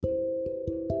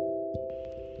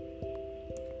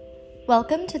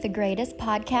Welcome to the greatest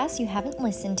podcast you haven't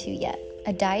listened to yet.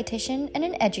 A dietitian and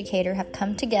an educator have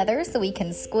come together so we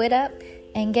can squid up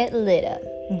and get lit up.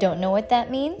 Don't know what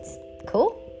that means?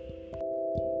 Cool.